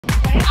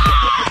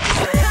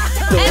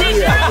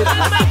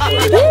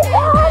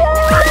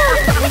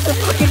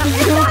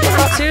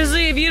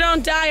Seriously, if you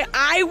don't die,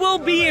 I will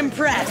be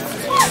impressed.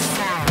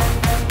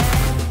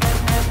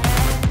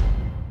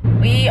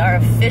 We are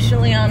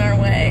officially on our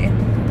way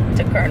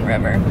to Kern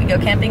River. We go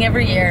camping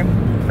every year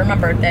for my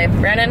birthday.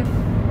 Brandon,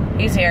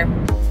 he's here.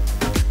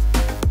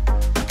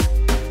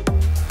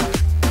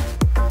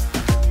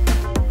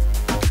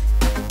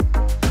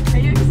 Are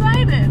you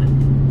excited?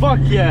 Fuck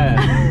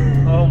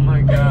yeah! Oh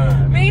my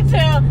god. Me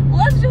too.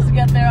 Let's just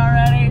get there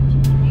already.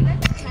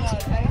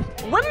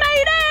 We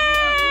made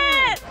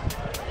it!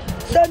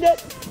 Send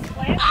it!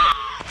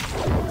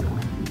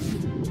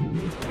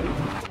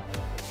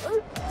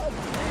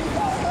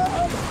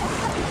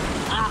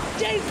 Oh,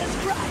 Jesus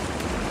Christ!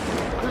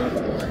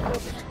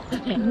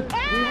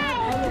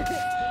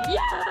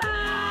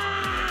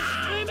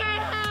 Yeah! We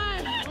made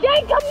it!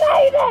 Jacob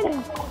made it!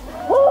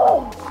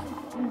 Woo!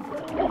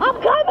 I'm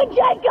coming,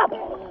 Jacob!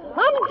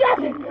 I'm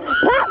just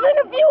passing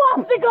a few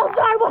obstacles,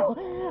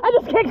 I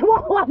just kicked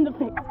wall on the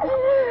face.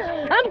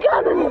 I'm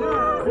coming!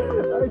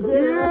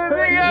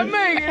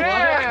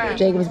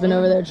 Jacob's been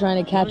over there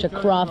trying to catch a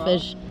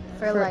crawfish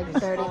for like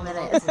 30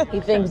 minutes. He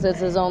thinks it's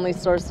his only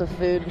source of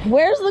food.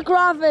 Where's the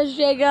crawfish,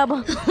 Jacob?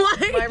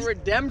 My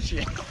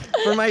redemption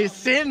for my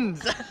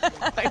sins.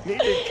 I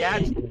need to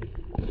catch it.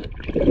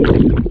 He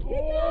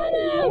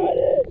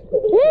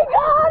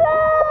got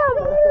him!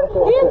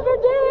 He's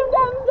redeemed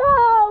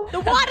himself! The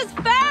water's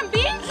firm,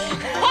 bitch!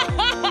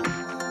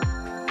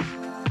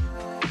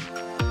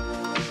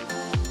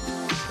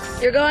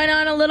 You're going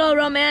on a little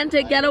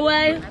romantic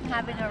getaway? I'm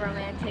having a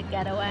romantic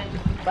getaway.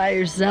 By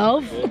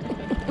yourself?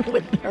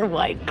 With your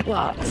white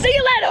claw. See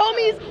you later,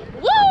 homies!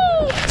 Woo!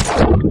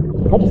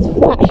 I just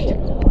flashed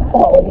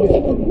all of these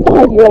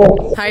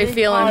 5-year-olds. How are you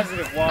feeling?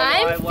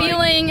 I'm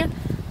feeling...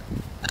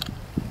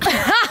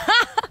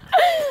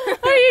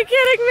 Are you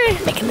kidding me?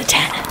 Making the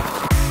 10.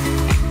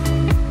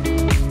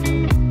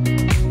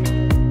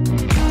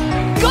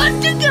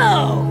 Good to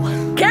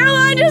go!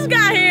 Caroline just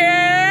got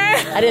here!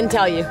 I didn't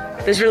tell you.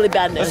 There's really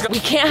bad news. We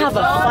can't have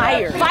a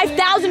fire.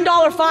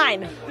 $5,000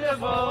 fine.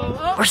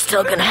 We're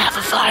still gonna have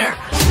a fire.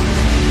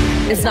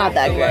 It's not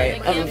that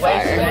great of a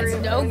fire. It's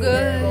no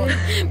good.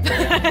 But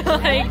I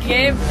like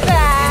it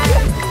back.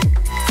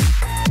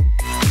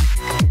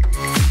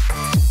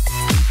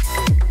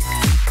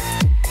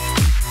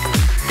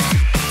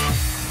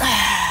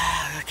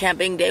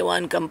 Camping day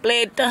 1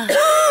 complete.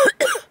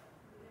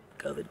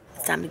 COVID.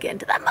 It's time to get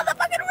into that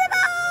motherfucking river.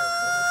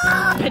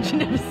 I bet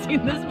you've never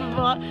seen this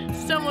before.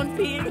 Someone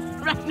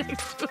peeing right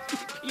next to a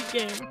pee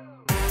game.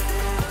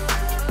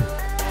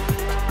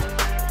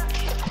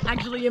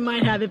 Actually, you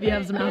might have if you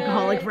have some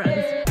alcoholic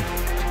friends.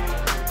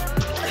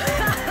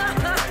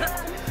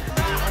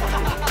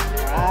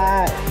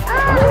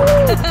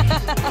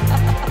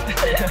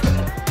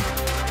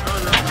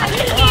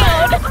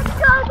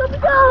 Let's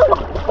go!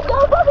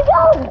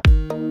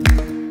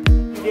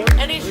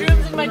 Any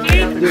shrooms in my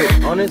teeth?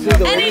 Dude, honestly,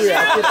 the way you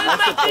reacted,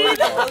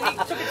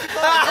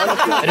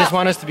 I just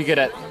want us to be good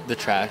at the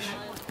trash.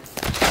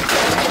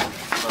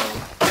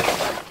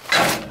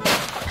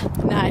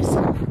 Nice.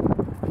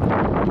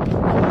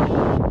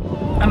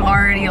 I'm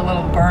already a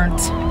little burnt.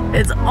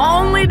 It's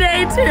only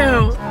day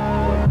 2.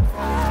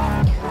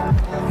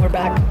 We're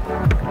back.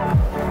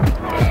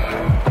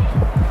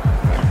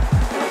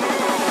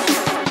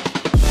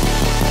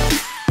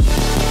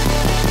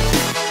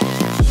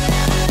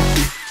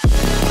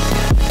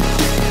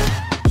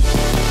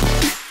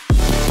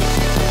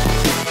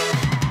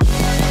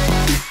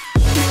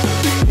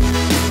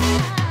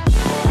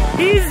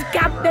 He's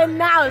captain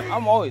now.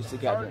 I'm always the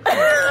captain.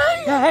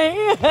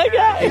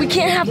 We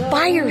can't have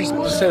fires.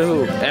 Said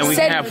who? And we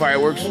can have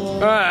fireworks. We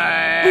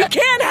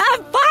can't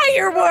have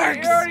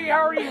fireworks. They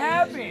already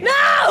happened.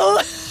 No.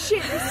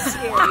 Shit, this is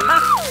scary.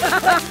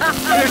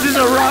 This is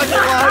a rocket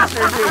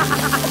launcher, dude.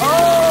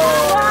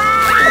 Oh!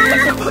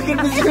 It's a fucking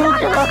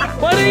bazooka.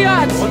 What are the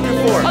odds? 1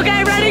 through 4.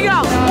 Okay, ready,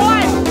 go. 1,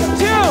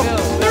 2,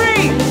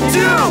 3,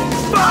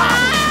 2,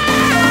 5.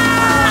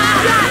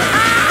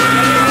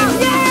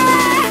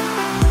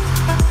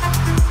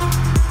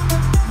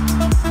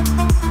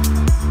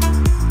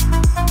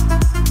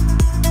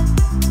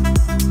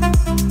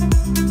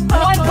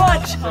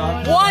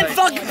 One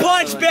fucking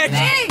punch, bitch!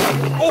 Hey.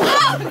 Oh.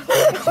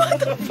 What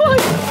the fuck?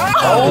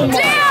 Oh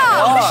my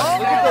damn! gosh,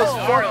 look at those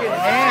fucking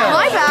hands.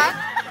 My bad.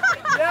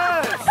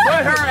 Yes!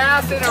 Put her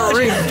ass in a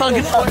ring.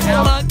 Fucking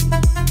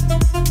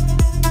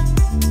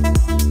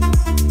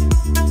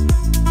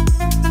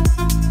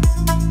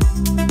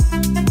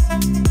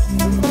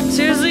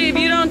seriously, if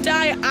you don't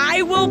die,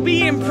 I will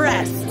be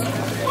impressed.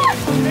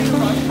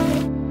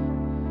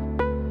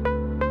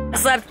 I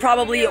slept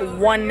probably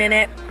 1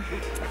 minute.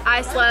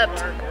 I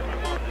slept.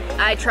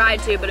 I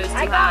tried to, but it was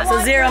too hot. So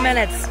 0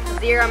 minutes.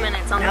 0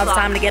 minutes on the Now it's clock.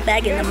 time to get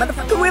back in the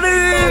motherfucking river.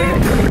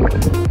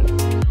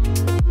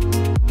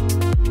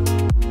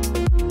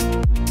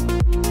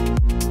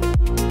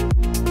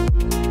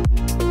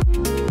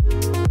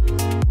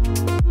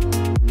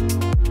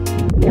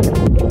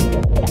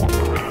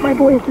 My My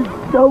voice is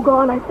so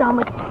gone, I sound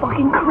like a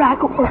fucking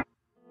crackle. We're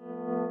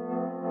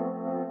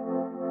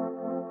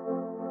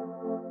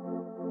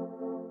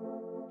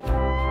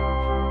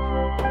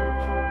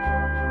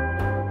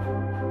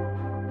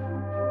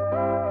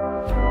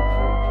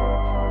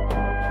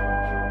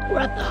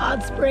at the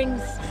hot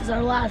springs. This is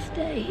our last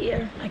day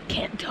here. I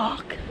can't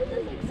talk. This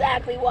is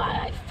exactly why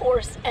I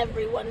force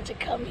everyone to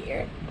come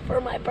here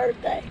for my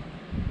birthday.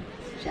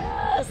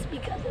 Just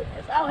because of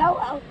this.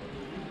 Oh.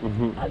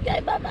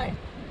 Okay, bye-bye.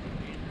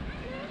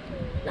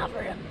 Not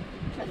for him.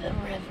 For the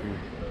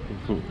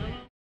river.